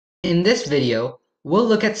In this video, we'll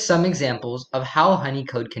look at some examples of how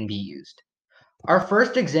Honeycode can be used. Our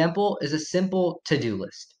first example is a simple to-do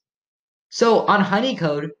list. So on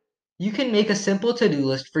Honeycode, you can make a simple to-do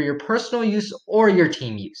list for your personal use or your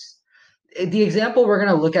team use. The example we're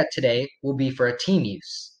going to look at today will be for a team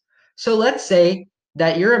use. So let's say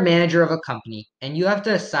that you're a manager of a company and you have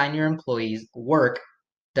to assign your employees work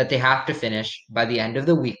that they have to finish by the end of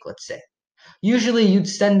the week, let's say. Usually you'd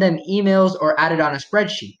send them emails or add it on a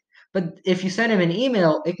spreadsheet. But if you send them an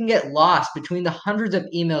email, it can get lost between the hundreds of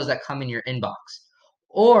emails that come in your inbox.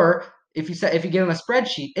 Or if you give them a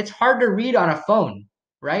spreadsheet, it's hard to read on a phone,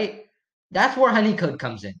 right? That's where Honeycode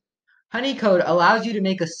comes in. Honeycode allows you to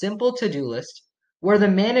make a simple to-do list where the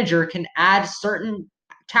manager can add certain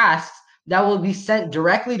tasks that will be sent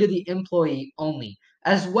directly to the employee only,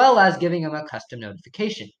 as well as giving them a custom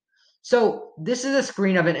notification. So this is a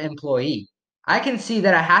screen of an employee. I can see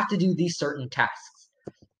that I have to do these certain tasks.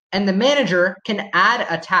 And the manager can add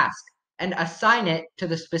a task and assign it to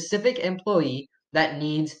the specific employee that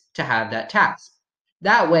needs to have that task.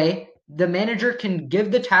 That way, the manager can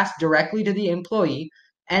give the task directly to the employee,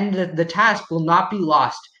 and the task will not be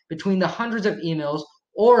lost between the hundreds of emails,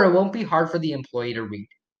 or it won't be hard for the employee to read.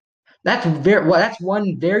 That's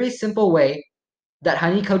one very simple way that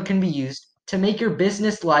Honeycode can be used to make your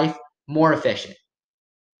business life more efficient.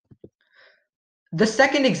 The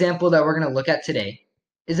second example that we're going to look at today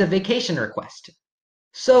is a vacation request.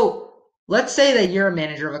 So let's say that you're a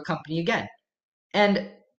manager of a company again, and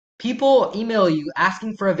people email you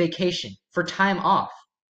asking for a vacation, for time off.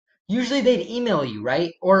 Usually they'd email you,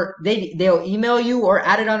 right? Or they'll email you or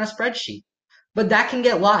add it on a spreadsheet. But that can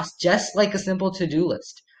get lost, just like a simple to-do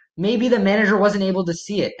list. Maybe the manager wasn't able to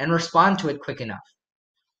see it and respond to it quick enough.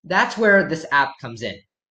 That's where this app comes in.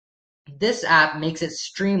 This app makes it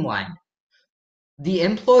streamlined. The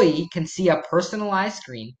employee can see a personalized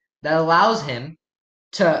screen that allows him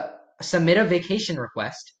to submit a vacation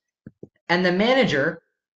request, and the manager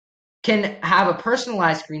can have a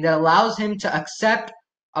personalized screen that allows him to accept,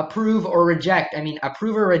 approve or reject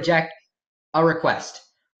a request.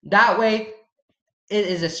 That way, it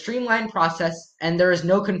is a streamlined process and there is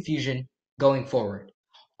no confusion going forward.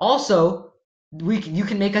 Also, you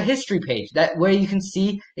can make a history page that way you can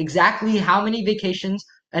see exactly how many vacations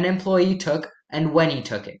an employee took and when he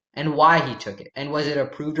took it and why he took it and was it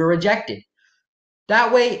approved or rejected.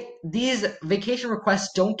 That way, these vacation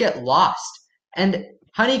requests don't get lost, and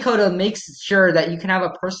Honeycode makes sure that you can have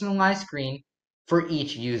a personalized screen for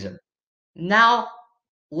each user. Now,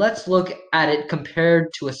 let's look at it compared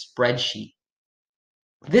to a spreadsheet.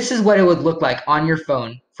 This is what it would look like on your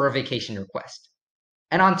phone for a vacation request.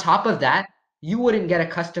 And on top of that, you wouldn't get a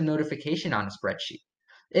custom notification on a spreadsheet.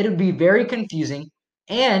 It would be very confusing,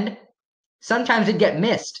 and sometimes it'd get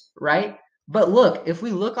missed, right? But look, if we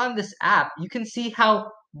look on this app, you can see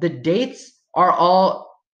how the dates are all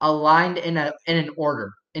aligned in an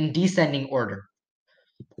order, in descending order.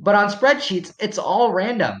 But on spreadsheets, it's all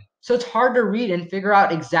random. So it's hard to read and figure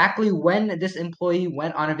out exactly when this employee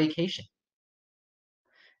went on a vacation.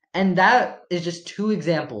 And that is just two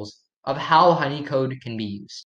examples of how Honeycode can be used.